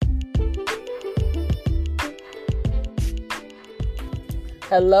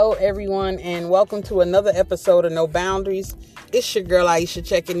Hello, everyone, and welcome to another episode of No Boundaries. It's your girl Aisha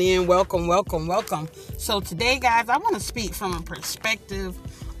checking in. Welcome. So today, guys, I want to speak from a perspective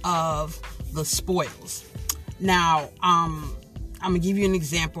of the spoils. Now, I'm going to give you an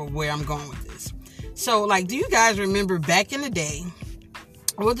example of where I'm going with this. So, do you guys remember back in the day,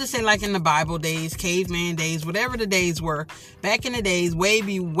 we'll just say like in the Bible days, caveman days, whatever the days were, back in the days, way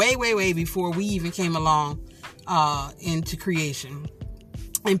before we even came along into creation.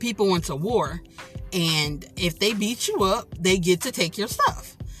 And people went to war, and if they beat you up, they get to take your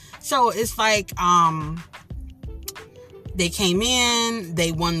stuff. So it's like, they came in,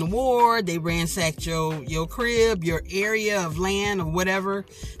 they won the war, they ransacked your crib, your area of land or whatever.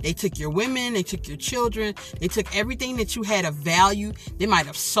 They took your women, they took your children, they took everything that you had of value. They might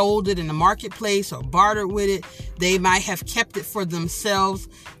have sold it in the marketplace or bartered with it. They might have kept it for themselves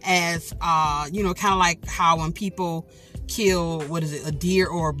as, kind of like how when people kill, a deer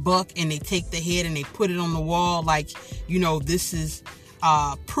or a buck, and they take the head and they put it on the wall, this is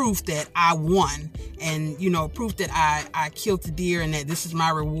proof that I won, and proof that I killed the deer, and that this is my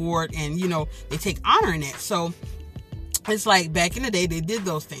reward, and they take honor in that. So it's like back in the day they did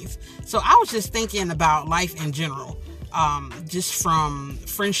those things. So I was just thinking about life in general, just from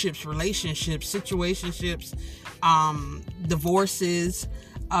friendships, relationships, situationships, divorces,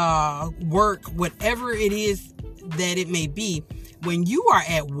 work, whatever it is that it may be. When you are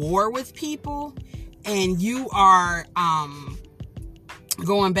at war with people and you are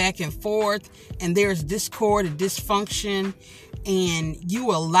going back and forth, and there's discord and dysfunction, and you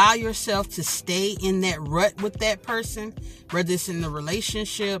allow yourself to stay in that rut with that person, whether it's in the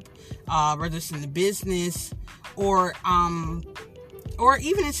relationship, whether it's in the business, or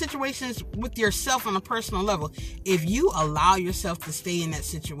even in situations with yourself on a personal level. If you allow yourself to stay in that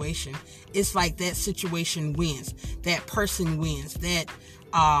situation, it's like that situation wins. That person wins. That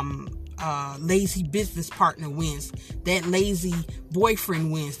lazy business partner wins. That lazy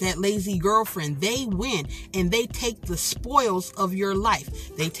boyfriend wins. That lazy girlfriend, they win, and they take the spoils of your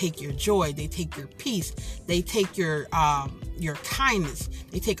life. They take your joy. They take your peace. They take your kindness.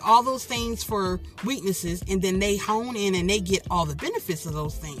 They take all those things for weaknesses, and then they hone in and they get all the benefits of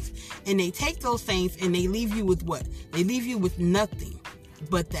those things. And they take those things and they leave you with what? They leave you with nothing.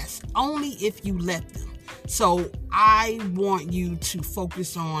 But that's only if you let them. So I want you to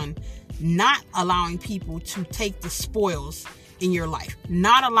focus on not allowing people to take the spoils in your life,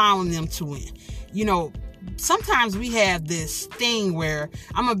 not allowing them to win. Sometimes we have this thing where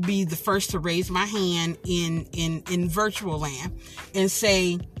I'm going to be the first to raise my hand in virtual land and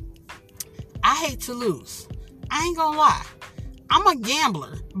say, I hate to lose. I ain't going to lie. I'm a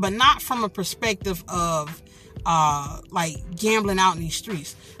gambler, but not from a perspective of gambling out in these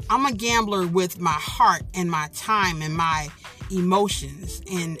streets. I'm a gambler with my heart and my time and my emotions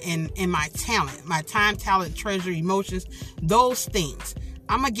and my talent, my time, talent, treasure, emotions, those things.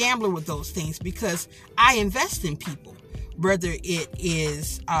 I'm a gambler with those things because I invest in people, whether it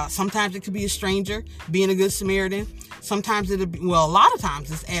is, sometimes it could be a stranger, being a good Samaritan. Sometimes a lot of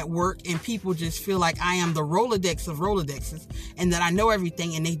times it's at work, and people just feel like I am the Rolodex of Rolodexes, and that I know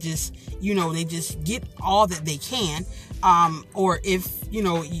everything, and they just get all that they can. Or if,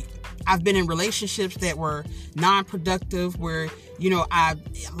 I've been in relationships that were non-productive, where, I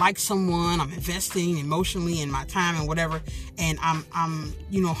like someone, I'm investing emotionally in my time and whatever, and I'm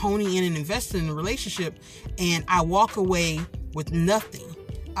honing in and investing in the relationship, and I walk away with nothing,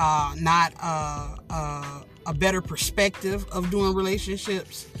 not a better perspective of doing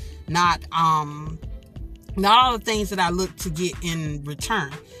relationships, not all the things that I look to get in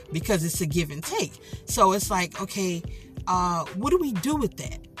return, because it's a give and take. So it's like, okay, what do we do with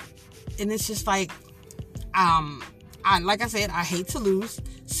that? And it's just like, like I said, I hate to lose.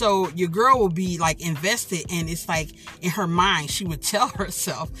 So your girl will be invested, and it's like in her mind, she would tell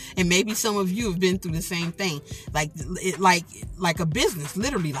herself, and maybe some of you have been through the same thing, like a business,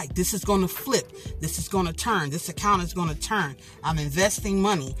 literally, this is going to flip, this is going to turn, this account is going to turn. I'm investing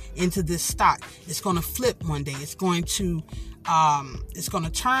money into this stock. It's going to flip one day. It's going to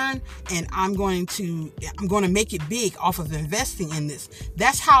turn, and I'm going to make it big off of investing in this.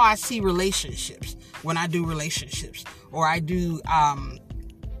 That's how I see relationships when I do relationships, or I do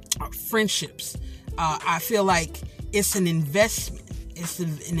friendships. I feel like it's an investment. It's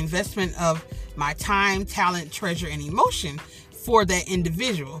an investment of my time, talent, treasure, and emotion for that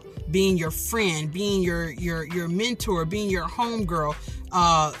individual, being your friend, being your mentor, being your homegirl,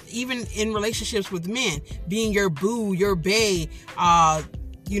 even in relationships with men, being your boo, your bae, all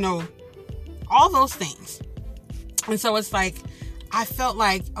those things. And so it's like, I felt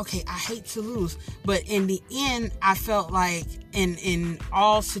like, okay, I hate to lose. But in the end, I felt like in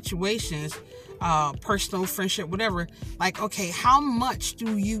all situations, personal, friendship, whatever, like, okay, how much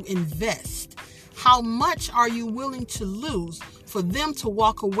do you invest? How much are you willing to lose for them to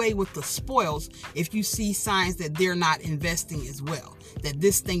walk away with the spoils if you see signs that they're not investing as well? That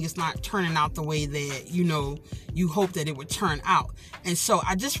this thing is not turning out the way that, you hope that it would turn out. And so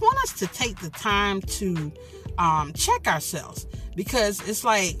I just want us to take the time to check ourselves, because it's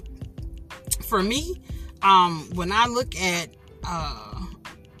like, for me, when I look at,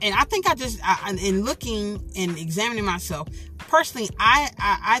 and I think in looking and examining myself, personally,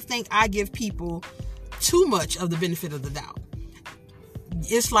 I think I give people too much of the benefit of the doubt.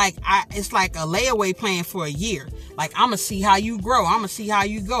 It's like a layaway plan for a year. Like, I'm going to see how you grow. I'm going to see how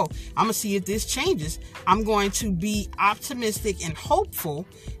you go. I'm going to see if this changes. I'm going to be optimistic and hopeful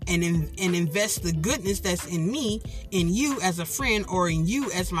and invest the goodness that's in me, in you as a friend, or in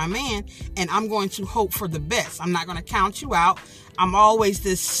you as my man. And I'm going to hope for the best. I'm not going to count you out. I'm always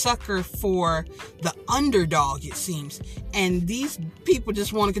this sucker for the underdog, it seems. And these people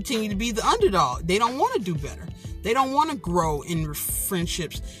just want to continue to be the underdog. They don't want to do better. They don't want to grow in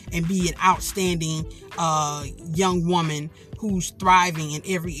friendships and be an outstanding young woman who's thriving in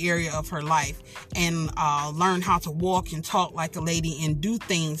every area of her life, and learn how to walk and talk like a lady and do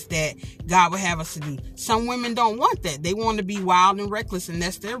things that God would have us to do. Some women don't want that. They want to be wild and reckless, and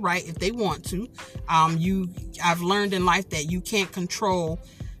that's their right if they want to. I've learned in life that you can't control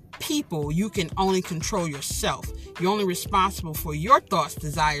people. You can only control yourself. You're only responsible for your thoughts,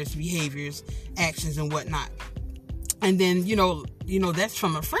 desires, behaviors, actions, and whatnot. And then, that's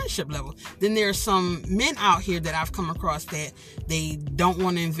from a friendship level. Then there are some men out here that I've come across that they don't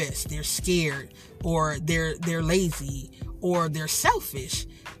want to invest. They're scared, or they're lazy, or they're selfish.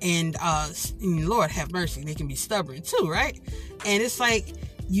 And Lord have mercy, they can be stubborn too, right? And it's like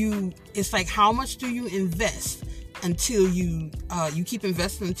how much do you invest until you keep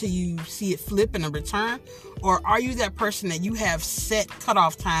investing until you see it flip in a return? Or are you that person that you have set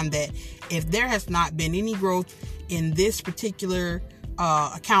cutoff time that if there has not been any growth in this particular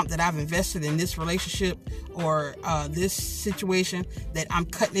account that I've invested in, this relationship or this situation, that I'm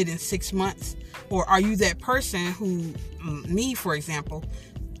cutting it in 6 months? Or are you that person who, me for example,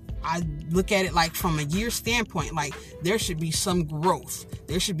 I look at it like from a year standpoint, like there should be some growth,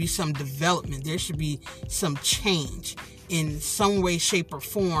 there should be some development, there should be some change in some way, shape, or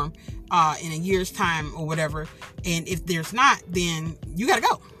form in a year's time or whatever. And if there's not, then you gotta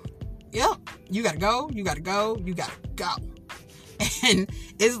go. Yep, you gotta go. And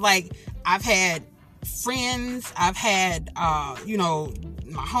it's like, I've had friends, I've had my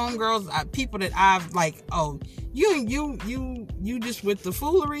homegirls, people that I've like, oh, you just with the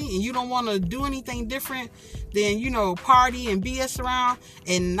foolery and you don't want to do anything different than party and BS around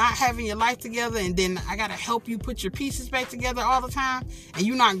and not having your life together, and then I gotta help you put your pieces back together all the time, and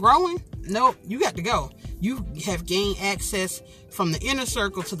you not growing. Nope, you got to go. You have gained access from the inner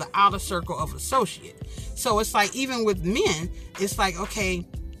circle to the outer circle of associate. So it's like, even with men, it's like, okay,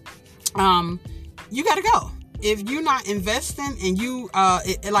 you got to go. If you're not investing and you, I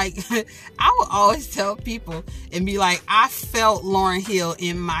would always tell people and be like, I felt Lauryn Hill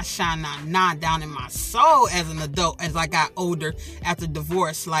in my shana down in my soul as an adult, as I got older after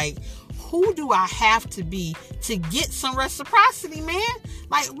divorce. Like, who do I have to be to get some reciprocity, man?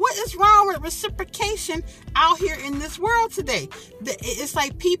 Like, what is wrong with reciprocation out here in this world today? It's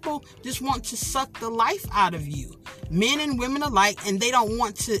like people just want to suck the life out of you, men and women alike, and they don't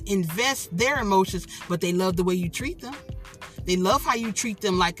want to invest their emotions, but they love the way you treat them. They love how you treat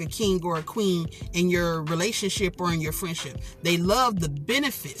them like a king or a queen in your relationship or in your friendship. They love the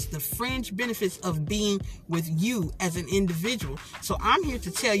benefits, the fringe benefits of being with you as an individual. So I'm here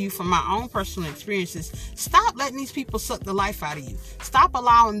to tell you from my own personal experiences, stop letting these people suck the life out of you. Stop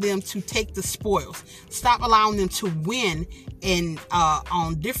allowing them to take the spoils. Stop allowing them to win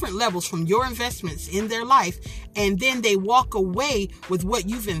on different levels from your investments in their life, and then they walk away with what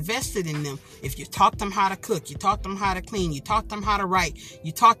you've invested in them. If you taught them how to cook, you taught them how to clean, you taught them how to write,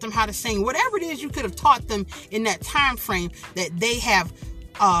 you taught them how to sing, whatever it is you could have taught them in that time frame that they have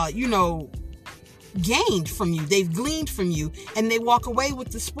gained from you, they've gleaned from you, and they walk away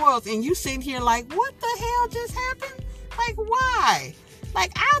with the spoils, and you sitting here like, what the hell just happened? Like, why?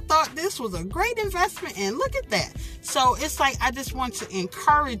 Like, I thought this was a great investment, and look at that. So it's like, I just want to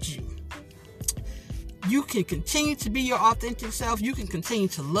encourage you. You can continue to be your authentic self. You can continue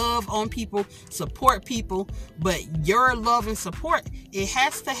to love on people, support people, but your love and support, it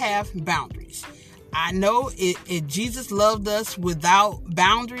has to have boundaries. I know Jesus loved us without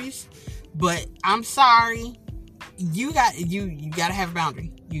boundaries, but I'm sorry, you got to have a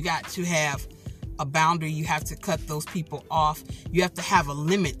boundary. You got to have a boundary. You have to cut those people off. You have to have a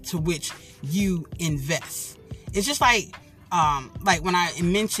limit to which you invest. It's just like when I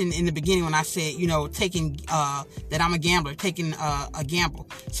mentioned in the beginning when I said, taking that I'm a gambler, taking a gamble.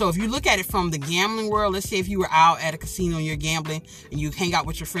 So if you look at it from the gambling world, let's say if you were out at a casino and you're gambling and you hang out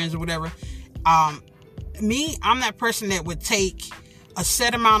with your friends or whatever. I'm that person that would take a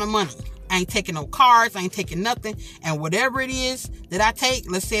set amount of money. I ain't taking no cards. I ain't taking nothing. And whatever it is that I take,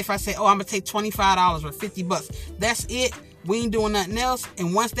 let's say if I say, I'm going to take $25 or $50, that's it. We ain't doing nothing else.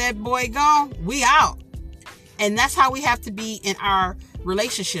 And once that boy gone, we out. And that's how we have to be in our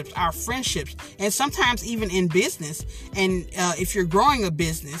relationships, our friendships, and sometimes even in business. And if you're growing a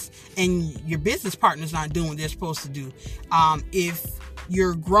business and your business partner's not doing what they're supposed to do, if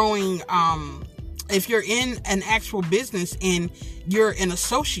you're growing, if you're in an actual business and you're an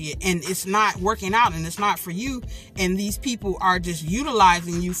associate and it's not working out and it's not for you, and these people are just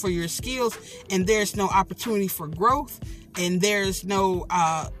utilizing you for your skills, and there's no opportunity for growth, and there's no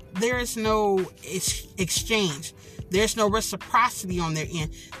exchange, there's no reciprocity on their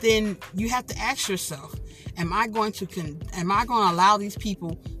end, then you have to ask yourself, am I going to allow these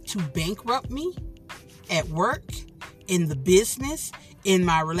people to bankrupt me at work, in the business, in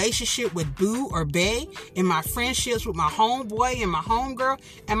my relationship with boo or bae, in my friendships with my homeboy and my homegirl?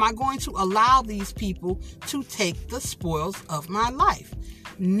 Am I going to allow these people to take the spoils of my life?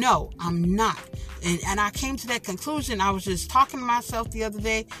 No, I'm not. And I came to that conclusion. I was just talking to myself the other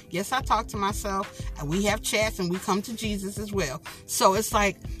day. Yes, I talk to myself, and we have chats, and we come to Jesus as well. So it's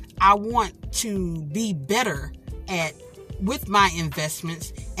like, I want to be better with my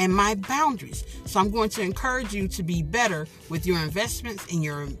investments and my boundaries. So I'm going to encourage you to be better with your investments and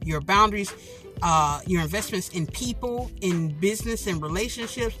your boundaries, your investments in people, in business and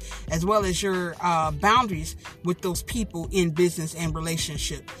relationships, as well as your boundaries with those people in business and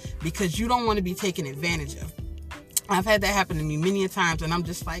relationship, because you don't want to be taken advantage of. I've had that happen to me many a times, and I'm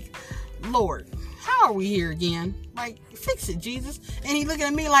just like, Lord, how are we here again? Like, fix it, Jesus. And he looking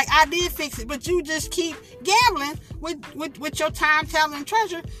at me like, I did fix it, but you just keep gambling with your time, talent, and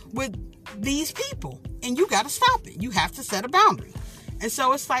treasure with these people. And you got to stop it. You have to set a boundary. And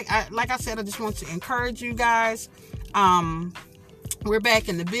so it's like I said, I just want to encourage you guys. We're back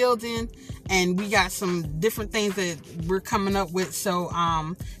in the building, and we got some different things that we're coming up with. So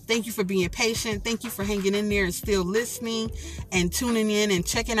thank you for being patient. Thank you for hanging in there and still listening and tuning in and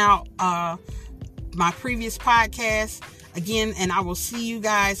checking out my previous podcast again. And I will see you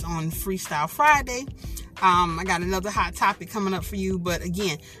guys on Freestyle Friday. I got another hot topic coming up for you. But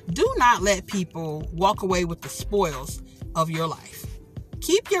again, do not let people walk away with the spoils of your life.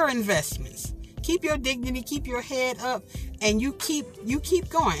 Keep your investments. Keep your dignity, keep your head up, and you keep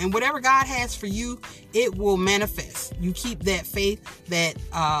going. And whatever God has for you, it will manifest. You keep that faith that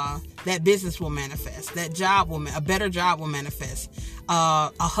that business will manifest. That job a better job will manifest.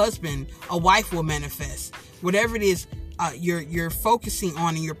 A husband, a wife will manifest. Whatever it is you're focusing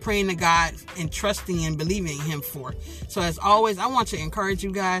on, and you're praying to God and trusting and believing in Him for. So as always, I want to encourage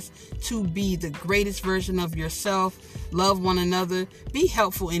you guys to be the greatest version of yourself. Love one another. Be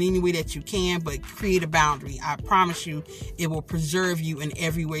helpful in any way that you can, but create a boundary. I promise you, it will preserve you in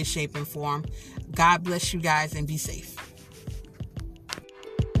every way, shape, and form. God bless you guys, and be safe.